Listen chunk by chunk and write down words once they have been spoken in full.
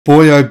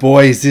Boy, oh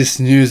boy, is this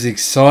news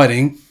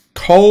exciting.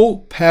 Coal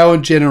power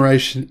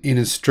generation in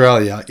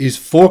Australia is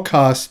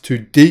forecast to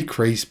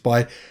decrease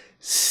by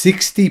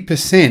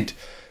 60%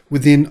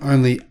 within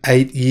only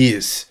 8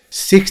 years.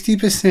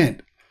 60%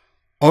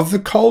 of the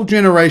coal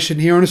generation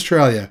here in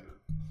Australia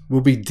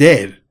will be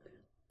dead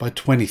by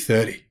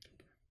 2030.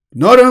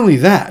 Not only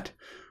that,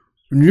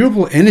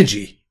 renewable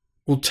energy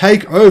will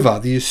take over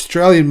the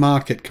Australian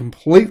market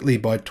completely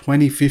by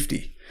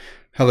 2050.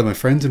 Hello my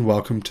friends and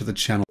welcome to the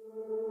channel.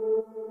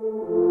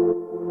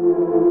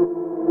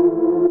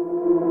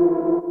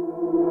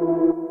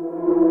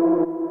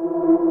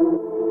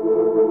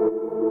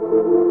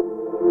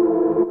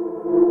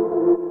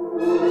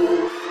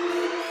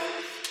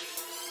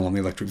 I'm the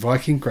Electric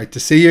Viking, great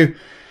to see you.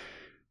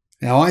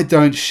 Now I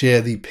don't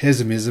share the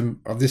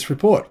pessimism of this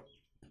report.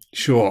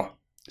 Sure,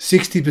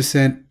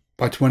 60%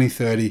 by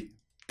 2030,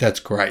 that's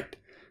great.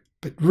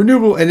 But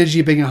renewable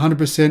energy being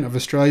 100% of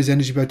Australia's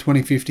energy by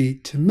 2050,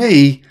 to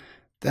me,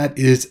 that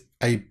is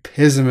a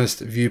pessimist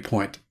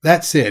viewpoint.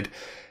 That said,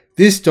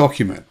 this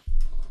document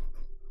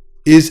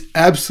is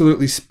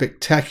absolutely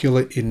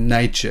spectacular in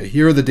nature.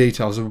 Here are the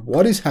details of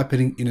what is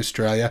happening in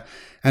Australia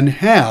and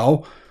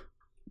how,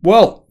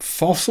 well,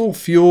 fossil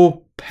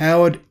fuel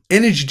powered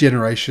energy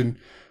generation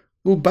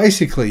will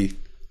basically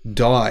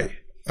die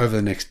over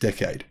the next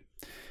decade.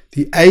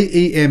 The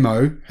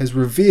AEMO has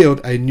revealed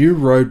a new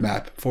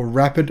roadmap for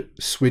rapid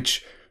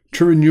switch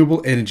to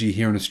renewable energy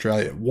here in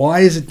Australia.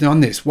 Why has it done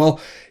this? Well,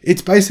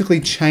 it's basically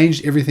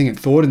changed everything it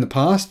thought in the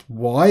past.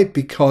 Why?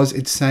 Because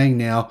it's saying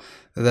now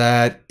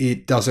that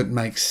it doesn't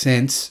make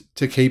sense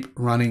to keep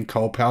running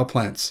coal power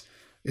plants.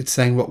 It's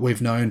saying what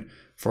we've known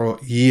for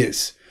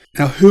years.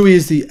 Now, who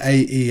is the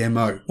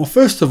AEMO? Well,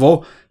 first of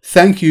all,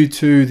 thank you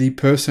to the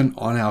person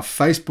on our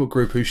Facebook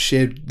group who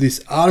shared this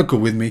article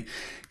with me,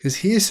 because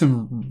here's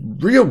some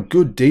real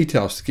good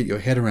details to get your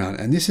head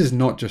around. And this is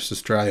not just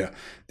Australia.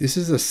 This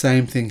is the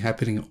same thing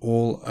happening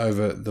all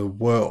over the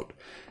world.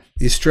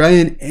 The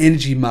Australian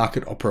Energy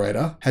Market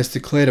Operator has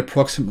declared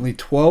approximately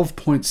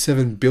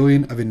 12.7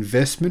 billion of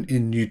investment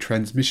in new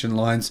transmission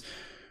lines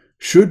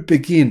should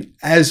begin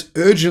as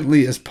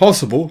urgently as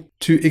possible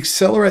to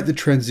accelerate the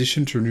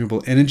transition to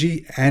renewable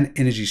energy and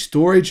energy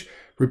storage,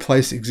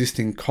 replace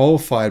existing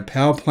coal-fired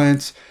power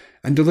plants,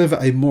 and deliver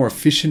a more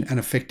efficient and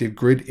effective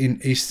grid in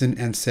eastern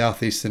and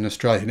southeastern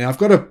Australia. Now, I've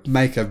got to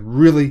make a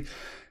really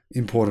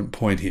important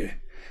point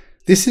here.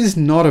 This is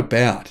not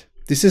about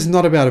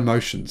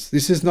emotions.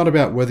 This is not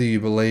about whether you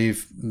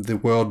believe the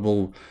world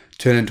will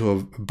turn into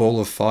a ball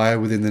of fire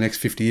within the next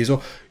 50 years.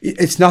 Or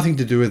it's nothing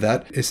to do with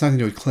that. It's nothing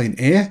to do with clean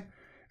air.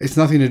 It's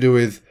nothing to do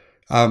with,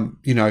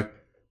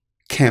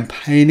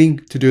 campaigning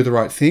to do the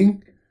right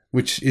thing,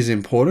 which is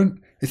important.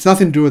 It's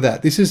nothing to do with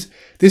that.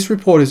 This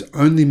report is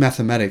only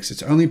mathematics.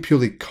 It's only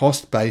purely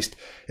cost-based.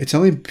 It's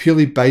only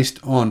purely based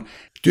on,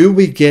 do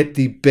we get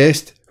the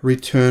best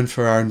return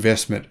for our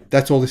investment?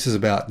 That's all this is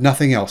about,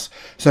 nothing else.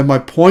 So my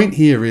point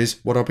here is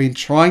what I've been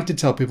trying to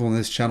tell people on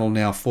this channel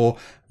now for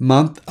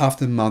month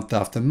after month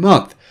after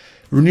month.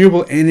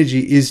 Renewable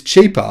energy is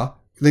cheaper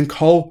than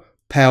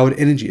coal-powered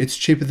energy. It's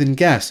cheaper than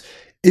gas.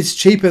 It's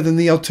cheaper than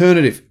the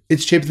alternative.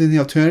 It's cheaper than the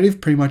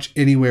alternative pretty much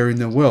anywhere in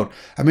the world.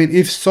 I mean,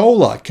 if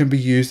solar can be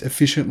used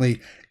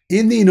efficiently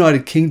in the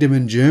United Kingdom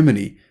and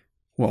Germany,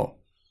 well,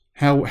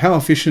 how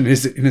efficient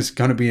is it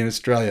going to be in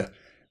Australia?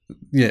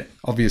 Yeah,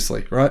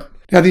 obviously, right?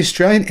 Now, the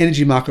Australian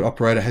Energy Market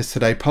Operator has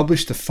today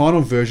published the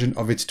final version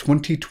of its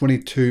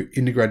 2022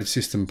 Integrated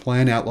System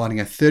Plan, outlining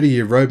a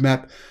 30-year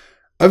roadmap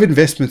of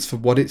investments for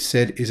what it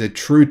said is a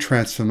true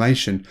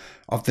transformation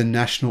of the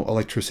national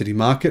electricity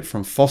market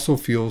from fossil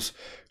fuels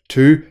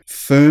to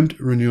firmed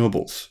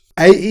renewables.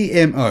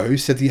 AEMO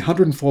said the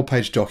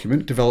 104-page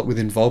document, developed with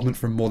involvement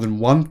from more than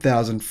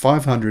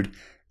 1,500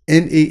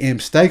 NEM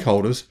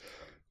stakeholders,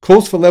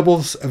 calls for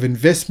levels of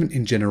investment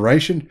in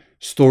generation,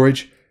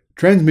 storage,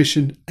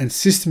 transmission, and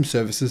system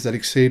services that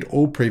exceed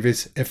all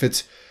previous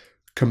efforts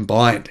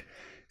combined.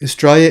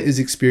 Australia is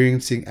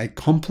experiencing a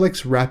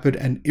complex, rapid,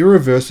 and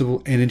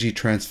irreversible energy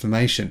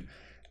transformation,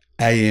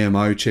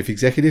 AEMO Chief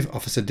Executive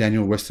Officer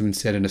Daniel Westerman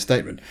said in a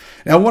statement.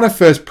 Now, I want to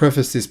first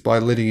preface this by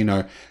letting you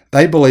know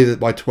they believe that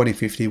by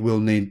 2050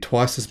 we'll need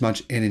twice as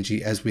much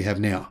energy as we have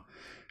now.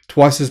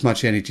 Twice as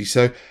much energy.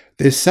 So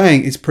they're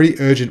saying it's pretty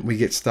urgent we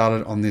get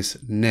started on this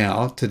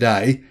now,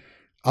 today.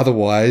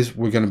 Otherwise,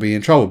 we're going to be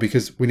in trouble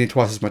because we need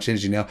twice as much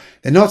energy now.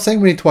 They're not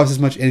saying we need twice as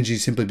much energy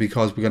simply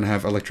because we're going to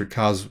have electric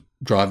cars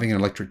driving and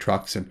electric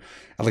trucks and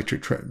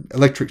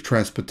electric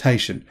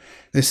transportation.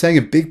 They're saying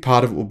a big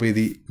part of it will be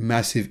the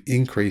massive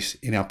increase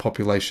in our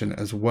population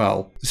as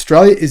well.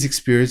 Australia is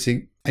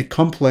experiencing a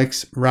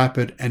complex,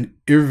 rapid, and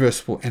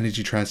irreversible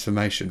energy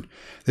transformation.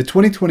 The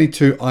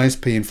 2022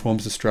 ISP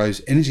informs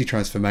Australia's energy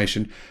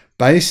transformation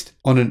based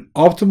on an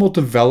optimal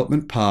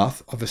development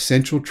path of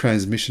essential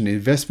transmission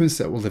investments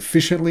that will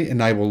efficiently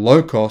enable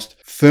low-cost,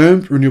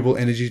 firmed renewable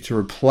energy to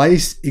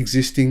replace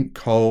existing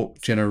coal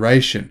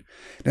generation.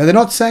 Now, they're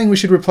not saying we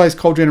should replace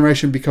coal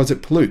generation because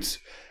it pollutes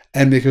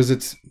and because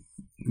it's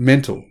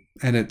mental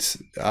and it's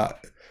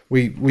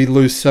we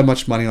lose so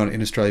much money on it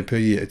in Australia per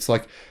year. It's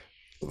like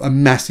a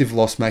massive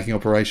loss-making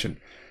operation.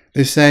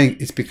 They're saying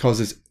it's because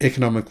it's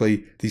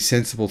economically the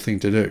sensible thing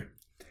to do.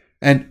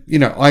 And, you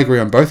know, I agree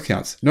on both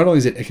counts. Not only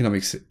is it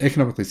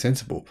economically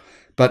sensible,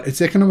 but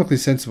it's economically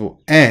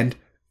sensible and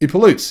it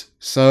pollutes.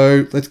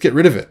 So let's get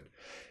rid of it.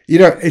 You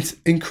know, it's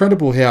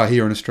incredible how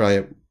here in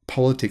Australia,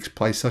 politics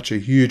plays such a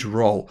huge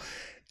role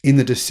in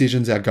the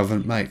decisions our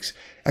government makes.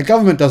 Our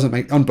government doesn't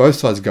make, on both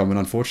sides of government,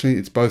 unfortunately,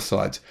 it's both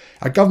sides.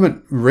 Our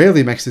government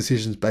rarely makes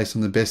decisions based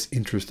on the best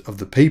interest of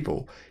the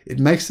people. It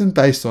makes them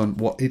based on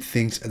what it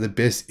thinks are the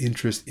best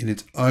interest in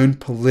its own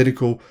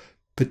political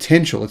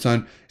potential, its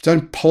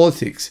own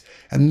politics.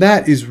 And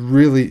that is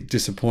really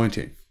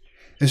disappointing.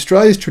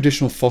 Australia's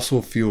traditional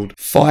fossil fueled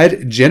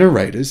fired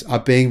generators are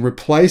being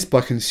replaced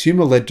by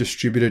consumer-led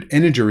distributed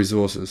energy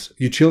resources,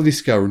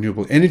 utility-scale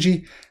renewable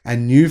energy,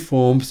 and new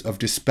forms of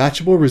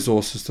dispatchable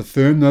resources to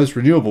firm those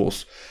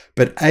renewables.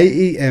 But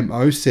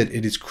AEMO said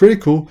it is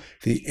critical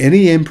the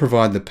NEM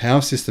provide the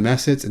power system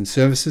assets and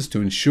services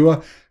to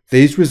ensure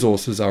these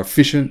resources are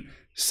efficient,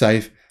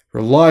 safe,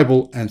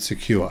 reliable, and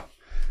secure.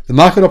 The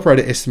market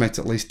operator estimates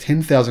at least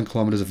 10,000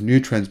 kilometres of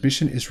new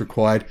transmission is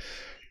required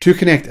to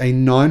connect a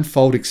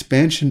 9-fold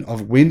expansion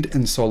of wind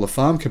and solar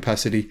farm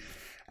capacity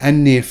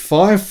and near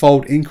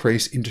 5-fold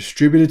increase in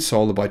distributed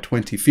solar by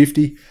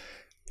 2050,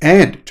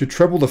 and to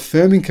treble the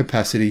firming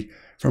capacity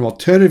from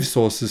alternative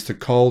sources to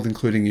coal,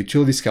 including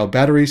utility-scale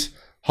batteries,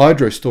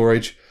 hydro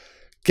storage,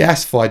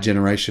 gas-fired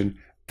generation,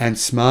 and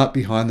smart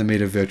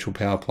behind-the-meter virtual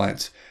power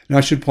plants. Now,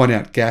 I should point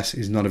out, gas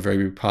is not a very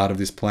big part of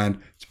this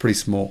plan. It's pretty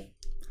small.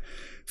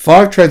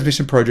 5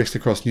 transmission projects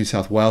across New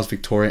South Wales,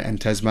 Victoria, and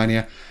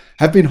Tasmania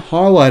have been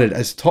highlighted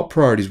as top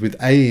priorities, with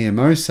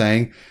AEMO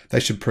saying they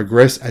should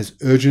progress as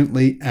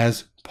urgently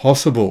as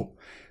possible.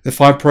 The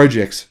 5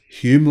 projects,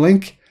 Hume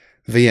Link,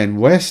 VNI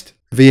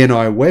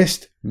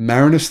West,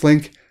 Marinus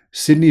Link,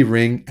 Sydney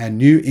Ring, and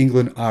New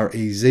England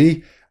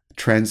REZ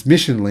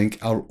Transmission Link,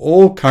 are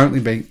all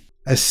currently being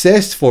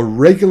assessed for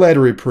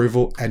regulatory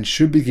approval and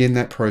should begin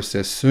that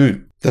process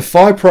soon. The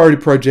 5 priority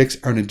projects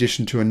are in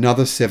addition to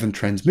another 7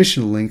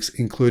 transmission links,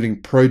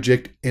 including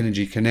Project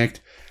Energy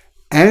Connect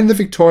and the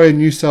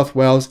Victoria-New South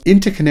Wales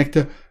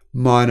Interconnector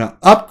minor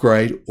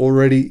upgrade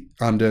already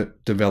under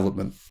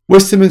development.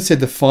 Westerman said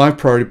the 5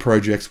 priority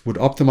projects would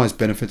optimise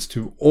benefits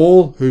to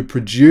all who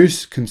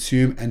produce,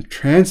 consume and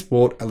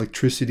transport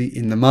electricity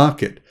in the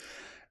market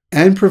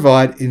and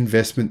provide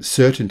investment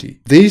certainty.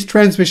 These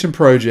transmission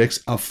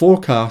projects are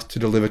forecast to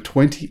deliver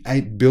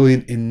 $28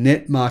 billion in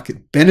net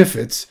market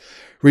benefits,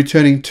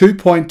 returning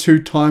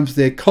 2.2 times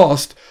their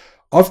cost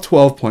of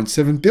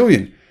 $12.7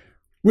 billion,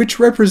 which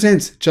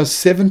represents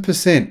just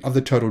 7% of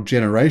the total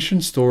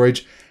generation,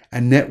 storage,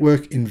 and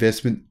network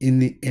investment in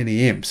the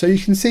NEM. So you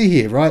can see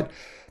here, right,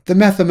 the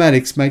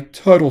mathematics make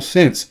total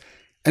sense.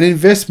 An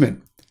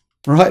investment,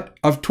 right,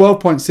 of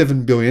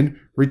 $12.7 billion,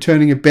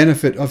 returning a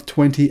benefit of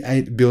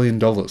 $28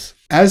 billion.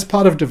 As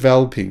part of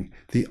developing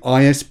the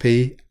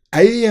ISP,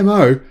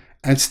 AEMO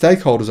and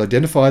stakeholders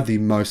identified the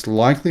most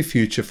likely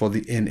future for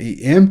the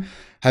NEM,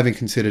 having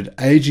considered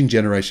aging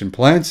generation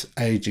plants,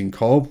 aging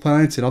coal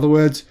plants, in other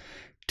words,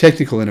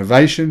 technical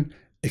innovation,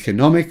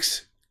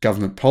 economics,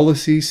 government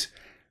policies,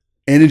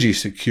 energy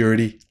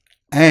security,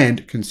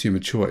 and consumer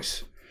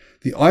choice.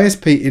 The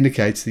ISP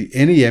indicates the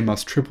NEM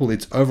must triple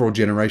its overall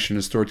generation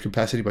and storage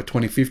capacity by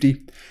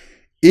 2050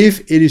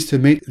 if it is to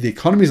meet the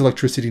economy's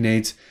electricity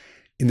needs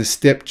in the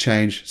step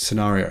change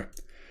scenario.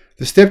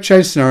 The step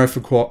change scenario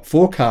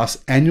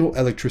forecasts annual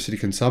electricity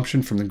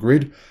consumption from the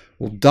grid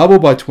will double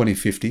by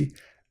 2050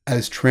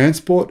 as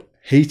transport,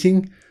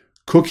 heating,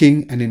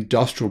 cooking, and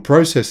industrial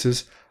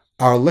processes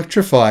are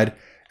electrified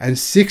and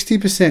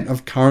 60%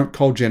 of current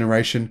coal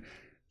generation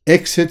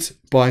exits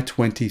by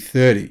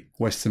 2030,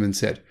 Westerman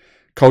said.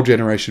 Coal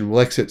generation will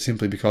exit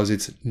simply because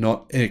it's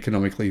not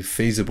economically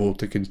feasible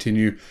to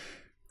continue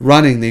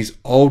running these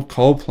old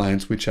coal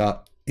plants, which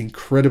are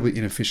incredibly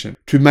inefficient.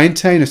 To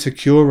maintain a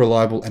secure,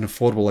 reliable, and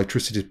affordable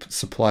electricity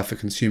supply for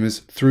consumers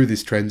through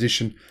this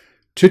transition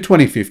to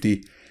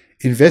 2050,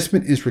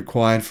 investment is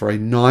required for a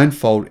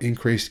 9-fold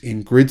increase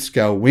in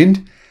grid-scale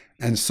wind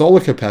and solar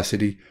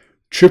capacity,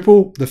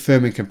 triple the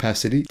firming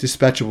capacity,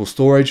 dispatchable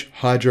storage,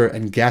 hydro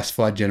and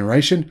gas-fired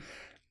generation,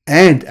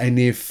 and a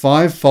near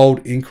 5-fold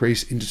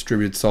increase in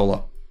distributed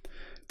solar.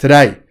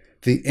 Today,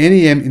 the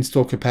NEM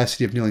installed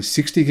capacity of nearly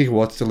 60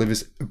 gigawatts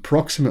delivers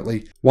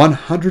approximately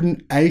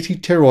 180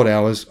 terawatt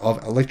hours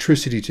of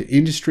electricity to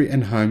industry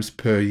and homes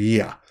per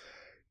year.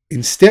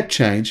 In step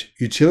change,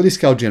 utility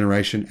scale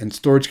generation and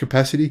storage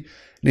capacity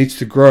needs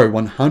to grow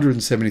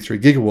 173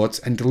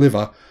 gigawatts and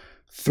deliver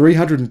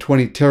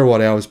 320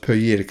 terawatt hours per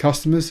year to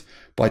customers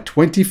by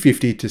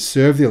 2050 to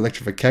serve the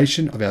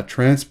electrification of our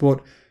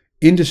transport,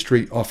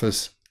 industry,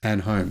 office,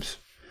 and homes.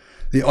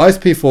 The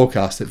ISP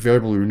forecasts that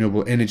variable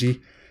renewable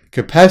energy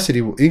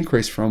capacity will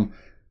increase from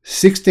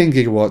 16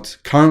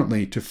 gigawatts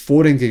currently to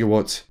 14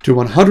 gigawatts to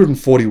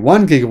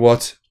 141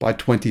 gigawatts by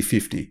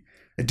 2050.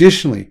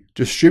 Additionally,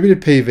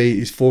 distributed PV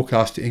is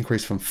forecast to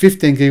increase from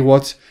 15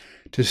 gigawatts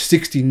to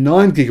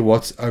 69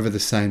 gigawatts over the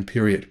same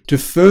period. To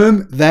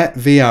firm that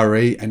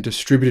VRE and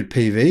distributed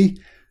PV,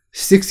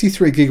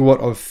 63 gigawatt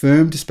of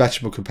firm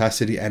dispatchable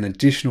capacity and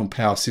additional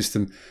power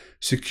system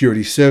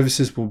security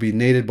services will be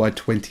needed by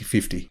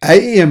 2050.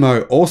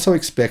 AEMO also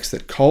expects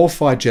that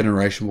coal-fired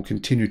generation will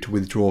continue to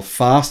withdraw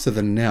faster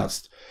than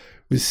announced,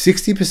 with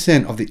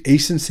 60% of the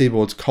Eastern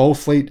Seaboard's coal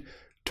fleet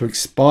to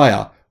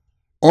expire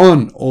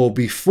on or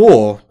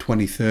before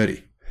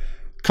 2030.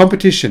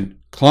 Competition,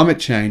 climate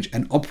change,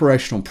 and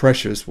operational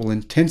pressures will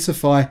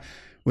intensify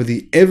with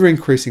the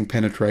ever-increasing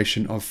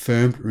penetration of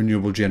firmed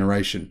renewable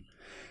generation.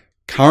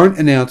 Current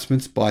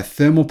announcements by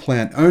thermal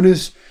plant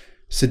owners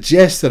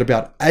suggest that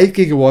about 8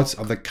 gigawatts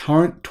of the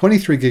current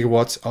 23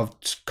 gigawatts of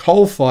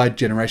coal-fired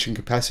generation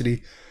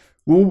capacity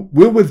will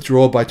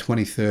withdraw by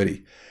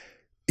 2030.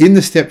 In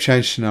the step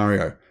change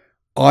scenario,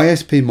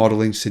 ISP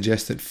modelling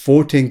suggests that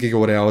 14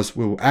 gigawatt hours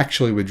will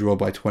actually withdraw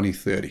by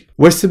 2030.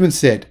 Westerman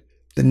said,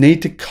 the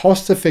need to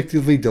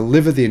cost-effectively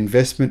deliver the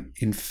investment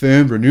in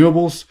firm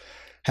renewables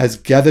has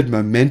gathered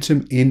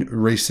momentum in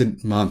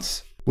recent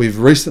months. We've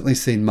recently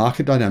seen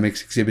market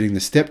dynamics exhibiting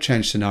the step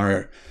change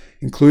scenario,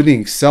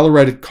 including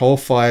accelerated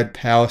coal-fired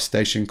power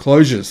station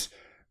closures.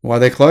 Why are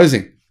they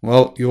closing?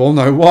 Well, you all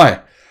know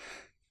why.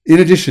 In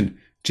addition,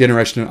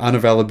 generation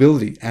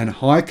unavailability and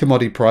high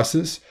commodity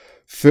prices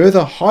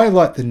further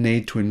highlight the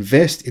need to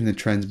invest in the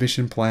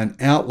transmission plan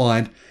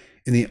outlined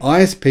in the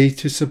ISP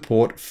to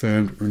support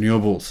firmed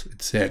renewables,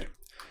 it said.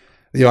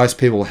 The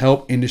ISP will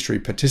help industry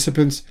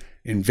participants,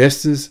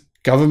 investors,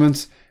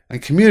 governments,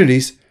 and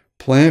communities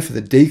plan for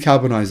the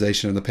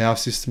decarbonisation of the power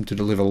system to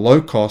deliver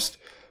low-cost,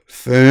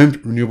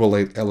 firmed renewable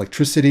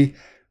electricity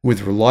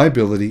with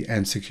reliability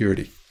and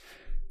security.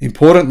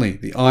 Importantly,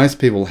 the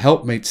ISP will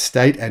help meet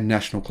state and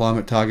national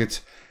climate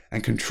targets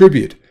and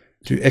contribute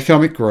to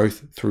economic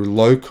growth through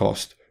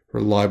low-cost,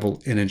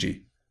 reliable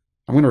energy.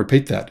 I'm going to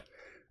repeat that.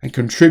 And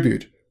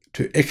contribute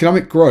to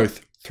economic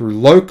growth through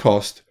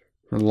low-cost,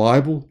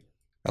 reliable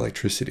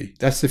electricity.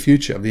 That's the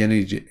future of the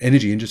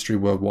energy industry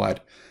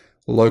worldwide.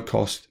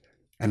 Low-cost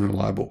and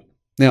reliable.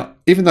 Now,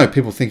 even though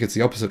people think it's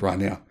the opposite right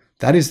now,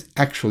 that is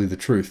actually the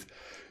truth.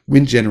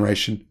 Wind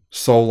generation,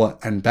 solar,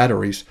 and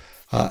batteries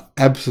are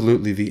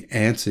absolutely the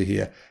answer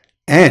here.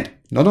 And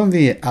not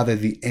only are they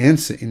the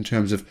answer in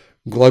terms of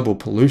global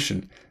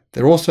pollution,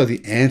 they're also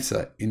the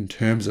answer in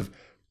terms of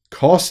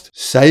cost,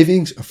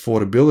 savings,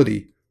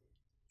 affordability,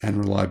 and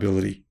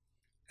reliability.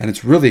 And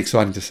it's really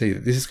exciting to see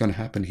that this is going to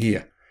happen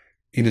here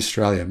in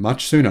Australia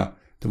much sooner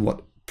than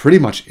what pretty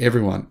much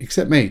everyone,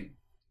 except me,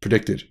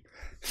 predicted.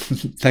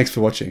 Thanks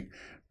for watching.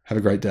 Have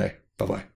a great day. Bye-bye.